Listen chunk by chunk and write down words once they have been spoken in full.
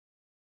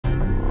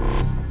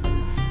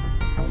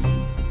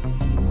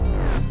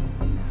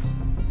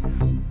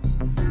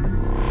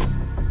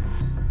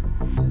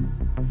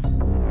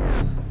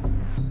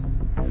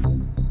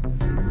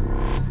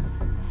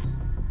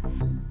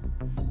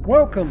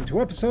Welcome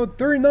to episode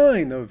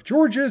 39 of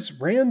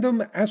George's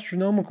Random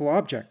Astronomical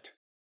Object.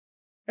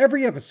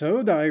 Every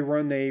episode, I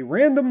run a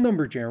random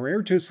number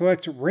generator to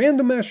select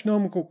random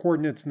astronomical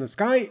coordinates in the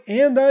sky,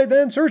 and I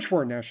then search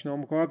for an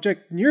astronomical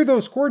object near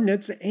those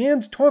coordinates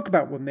and talk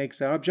about what makes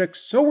the object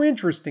so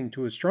interesting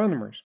to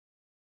astronomers.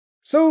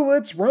 So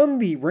let's run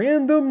the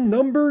random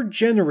number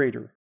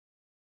generator.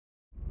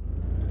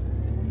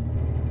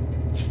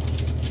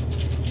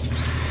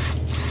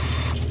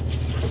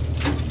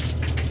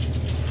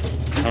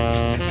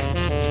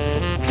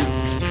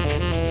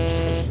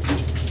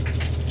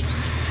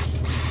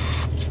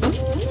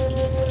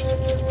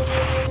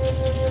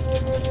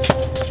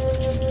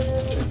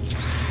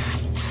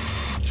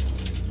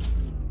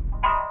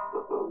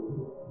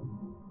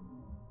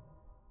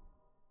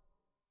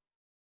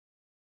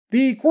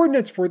 The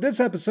coordinates for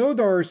this episode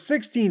are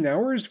 16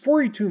 hours,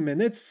 42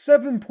 minutes,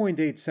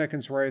 7.8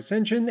 seconds right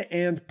ascension,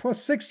 and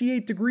plus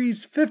 68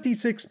 degrees,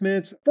 56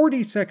 minutes,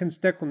 40 seconds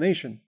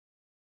declination.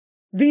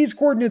 These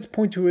coordinates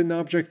point to an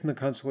object in the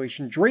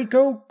constellation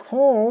Draco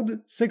called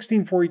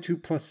 1642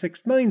 plus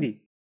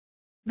 690.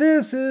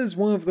 This is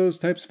one of those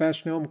types of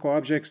astronomical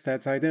objects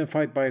that's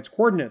identified by its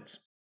coordinates.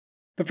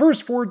 The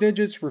first 4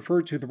 digits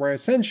refer to the right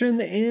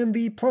ascension, and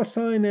the plus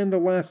sign and the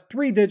last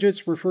 3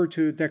 digits refer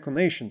to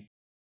declination.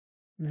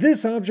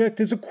 This object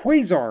is a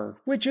quasar,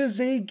 which is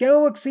a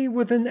galaxy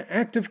with an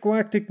active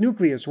galactic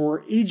nucleus,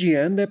 or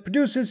AGN, that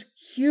produces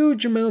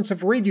huge amounts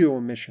of radio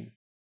emission.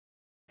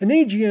 An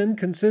AGN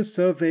consists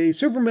of a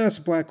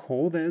supermassive black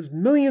hole that is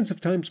millions of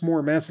times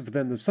more massive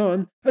than the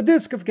Sun, a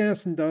disk of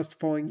gas and dust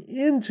falling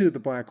into the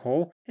black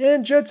hole,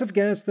 and jets of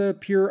gas that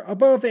appear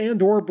above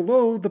and or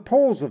below the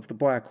poles of the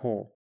black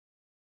hole.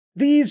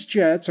 These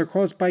jets are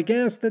caused by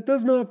gas that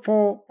does not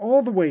fall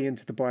all the way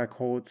into the black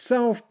hole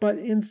itself, but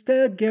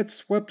instead gets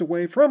swept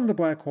away from the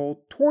black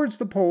hole towards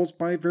the poles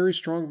by very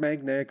strong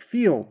magnetic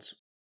fields.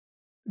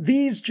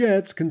 These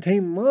jets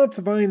contain lots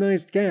of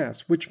ionized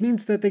gas, which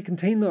means that they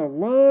contain a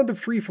lot of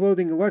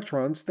free-floating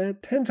electrons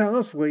that tend to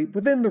oscillate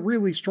within the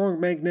really strong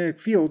magnetic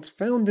fields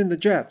found in the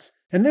jets,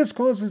 and this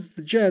causes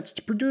the jets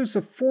to produce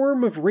a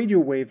form of radio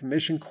wave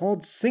emission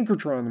called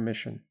synchrotron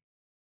emission.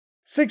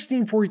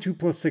 1642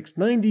 plus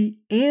 690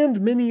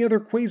 and many other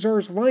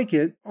quasars like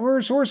it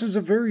are sources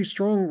of very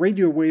strong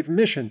radio wave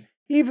emission,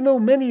 even though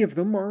many of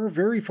them are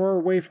very far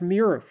away from the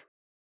Earth.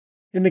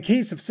 In the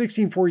case of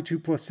 1642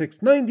 plus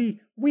 690,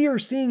 we are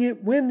seeing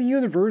it when the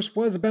universe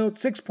was about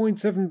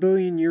 6.7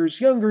 billion years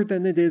younger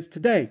than it is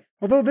today,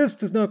 although this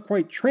does not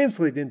quite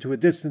translate into a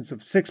distance of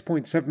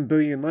 6.7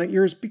 billion light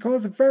years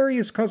because of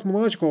various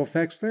cosmological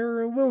effects that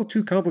are a little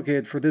too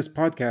complicated for this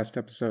podcast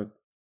episode.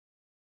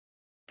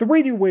 The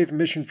radio wave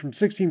emission from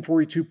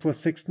 1642 plus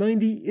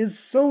 690 is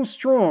so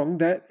strong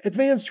that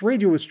advanced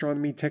radio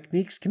astronomy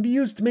techniques can be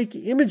used to make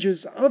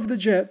images of the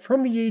jet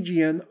from the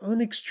AGN on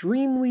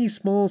extremely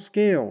small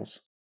scales.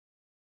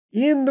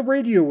 In the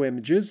radio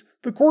images,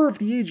 the core of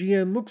the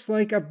AGN looks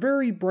like a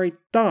very bright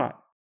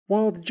dot,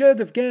 while the jet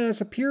of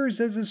gas appears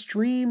as a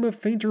stream of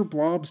fainter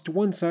blobs to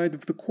one side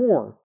of the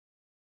core.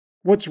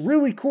 What's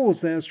really cool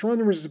is that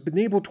astronomers have been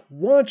able to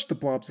watch the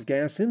blobs of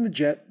gas in the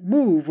jet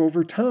move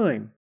over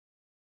time.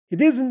 It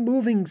isn't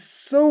moving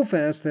so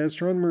fast that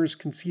astronomers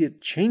can see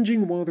it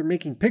changing while they're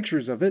making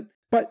pictures of it,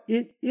 but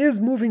it is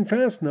moving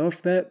fast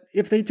enough that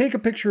if they take a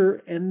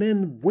picture and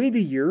then wait a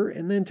year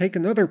and then take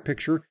another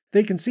picture,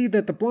 they can see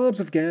that the blobs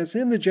of gas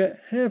in the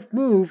jet have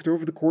moved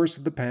over the course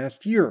of the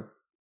past year.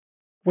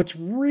 What's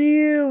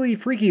really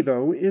freaky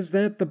though is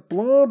that the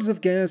blobs of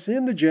gas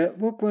in the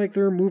jet look like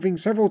they're moving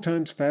several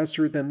times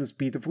faster than the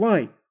speed of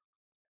light.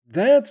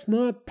 That's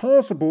not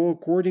possible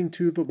according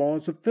to the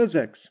laws of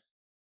physics.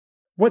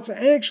 What's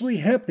actually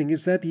happening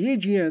is that the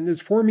AGN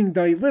is forming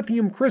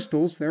dilithium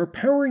crystals that are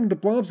powering the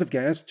blobs of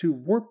gas to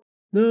warp.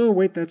 No,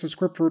 wait, that's a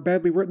script for a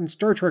badly written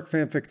Star Trek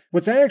fanfic.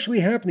 What's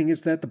actually happening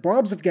is that the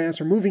blobs of gas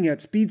are moving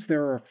at speeds that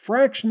are a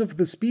fraction of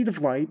the speed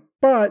of light,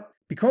 but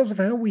because of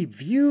how we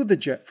view the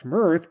jet from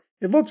Earth,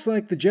 it looks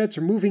like the jets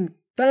are moving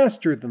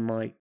faster than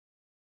light.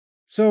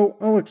 So,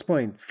 I'll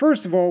explain.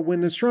 First of all,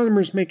 when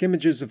astronomers make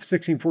images of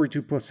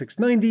 1642 plus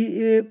 690,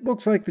 it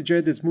looks like the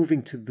jet is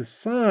moving to the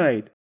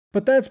side.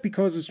 But that's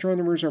because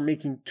astronomers are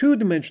making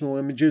two-dimensional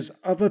images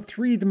of a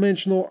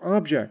three-dimensional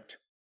object.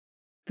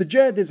 The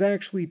jet is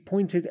actually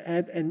pointed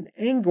at an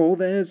angle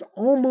that is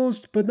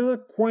almost but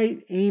not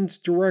quite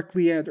aimed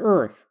directly at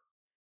Earth.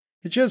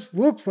 It just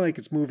looks like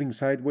it's moving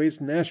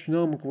sideways in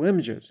astronomical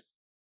images.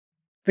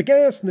 The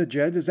gas in the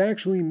jet is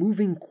actually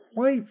moving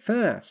quite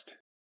fast.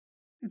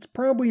 It's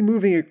probably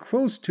moving at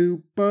close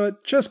to,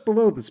 but just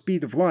below the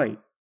speed of light.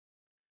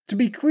 To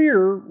be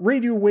clear,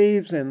 radio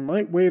waves and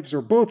light waves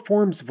are both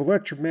forms of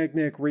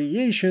electromagnetic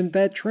radiation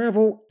that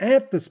travel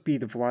at the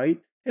speed of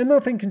light, and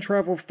nothing can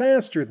travel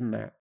faster than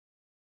that.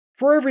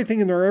 For everything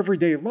in our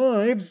everyday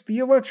lives, the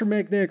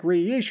electromagnetic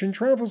radiation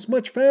travels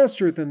much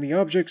faster than the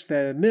objects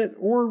that emit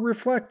or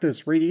reflect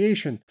this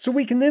radiation, so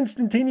we can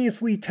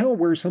instantaneously tell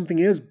where something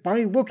is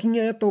by looking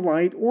at the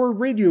light or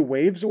radio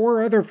waves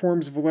or other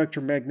forms of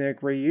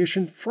electromagnetic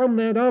radiation from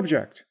that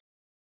object.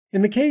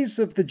 In the case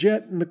of the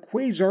jet and the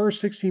quasar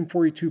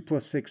 1642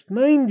 plus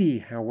 690,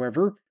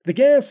 however, the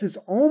gas is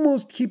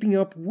almost keeping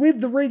up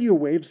with the radio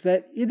waves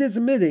that it is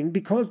emitting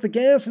because the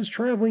gas is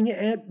traveling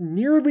at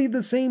nearly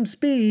the same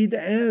speed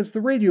as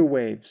the radio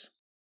waves.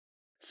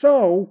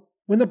 So,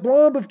 when a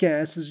blob of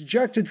gas is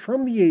ejected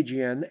from the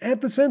AGN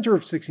at the center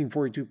of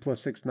 1642 plus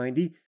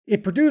 690,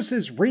 it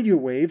produces radio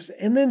waves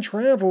and then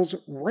travels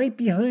right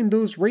behind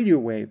those radio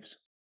waves.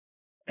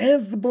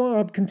 As the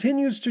blob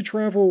continues to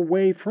travel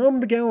away from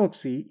the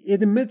galaxy,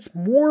 it emits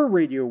more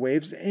radio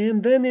waves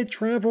and then it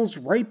travels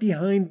right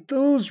behind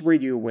those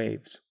radio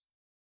waves.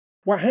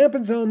 What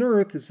happens on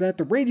Earth is that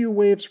the radio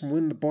waves from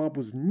when the blob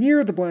was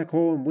near the black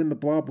hole and when the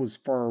blob was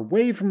far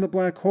away from the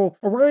black hole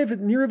arrive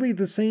at nearly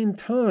the same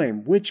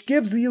time, which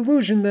gives the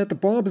illusion that the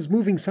blob is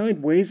moving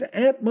sideways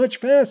at much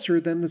faster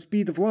than the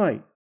speed of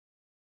light.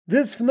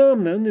 This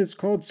phenomenon is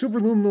called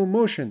superluminal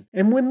motion,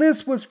 and when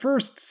this was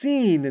first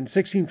seen in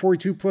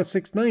 1642 plus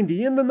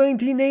 690 in the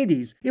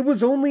 1980s, it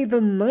was only the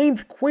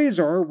 9th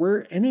quasar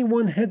where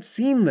anyone had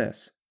seen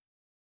this.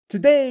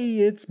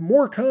 Today, it's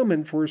more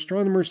common for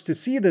astronomers to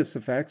see this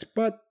effect,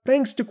 but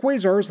thanks to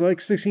quasars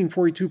like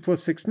 1642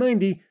 plus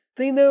 690,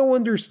 they now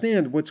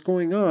understand what's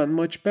going on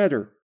much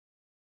better.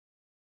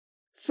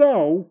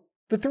 So,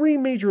 the three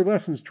major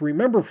lessons to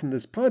remember from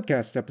this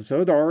podcast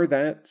episode are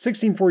that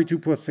 1642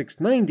 plus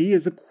 690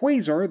 is a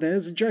quasar that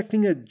is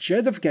ejecting a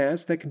jet of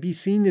gas that can be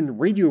seen in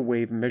radio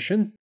wave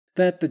emission,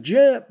 that the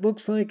jet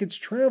looks like it's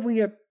traveling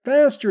at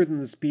faster than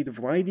the speed of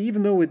light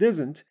even though it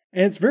isn't,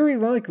 and it's very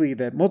likely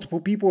that multiple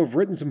people have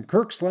written some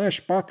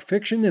Kirk/Spock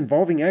fiction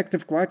involving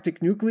active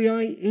galactic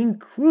nuclei,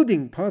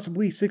 including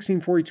possibly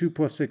 1642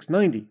 plus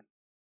 690.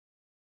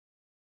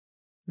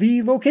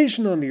 The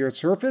location on the Earth's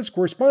surface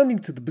corresponding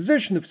to the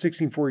position of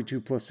 1642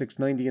 plus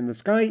 690 in the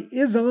sky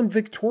is on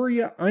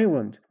Victoria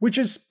Island, which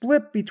is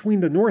split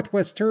between the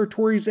Northwest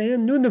Territories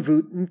and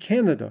Nunavut in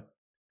Canada.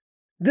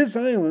 This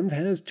island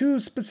has two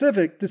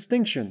specific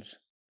distinctions.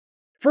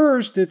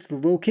 First, it's the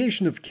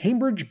location of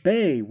Cambridge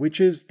Bay,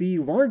 which is the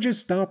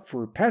largest stop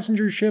for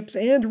passenger ships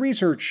and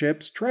research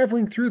ships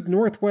traveling through the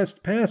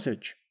Northwest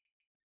Passage.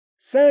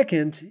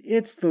 Second,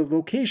 it's the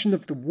location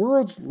of the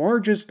world's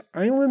largest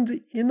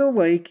island in a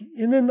lake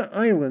in an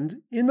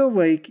island in a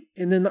lake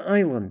in an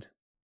island.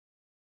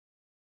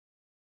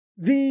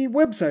 The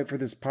website for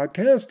this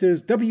podcast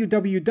is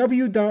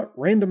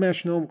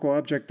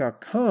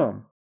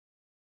www.randomastronomicalobject.com.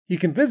 You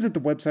can visit the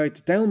website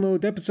to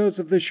download episodes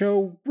of the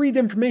show, read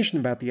information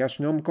about the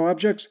astronomical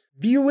objects,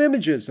 view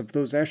images of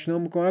those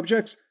astronomical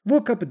objects,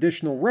 look up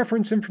additional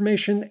reference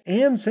information,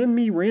 and send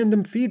me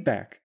random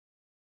feedback.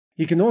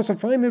 You can also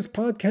find this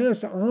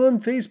podcast on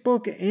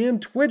Facebook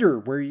and Twitter,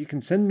 where you can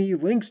send me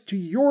links to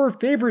your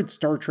favorite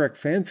Star Trek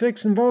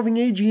fanfics involving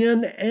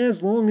AGN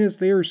as long as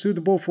they are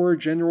suitable for a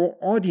general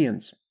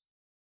audience.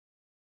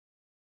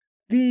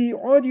 The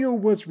audio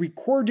was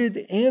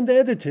recorded and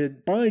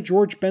edited by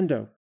George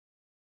Bendo.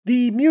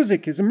 The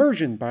music is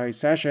Immersion by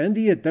Sasha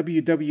Endy at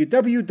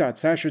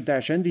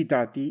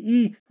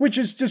www.sasha-endy.de, which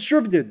is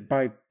distributed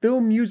by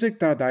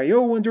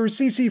filmmusic.io under a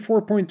CC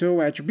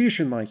 4.0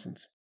 attribution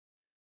license.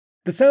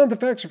 The sound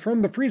effects are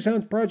from the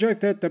Freesound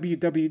project at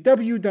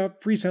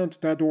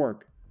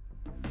www.freesound.org.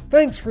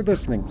 Thanks for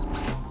listening.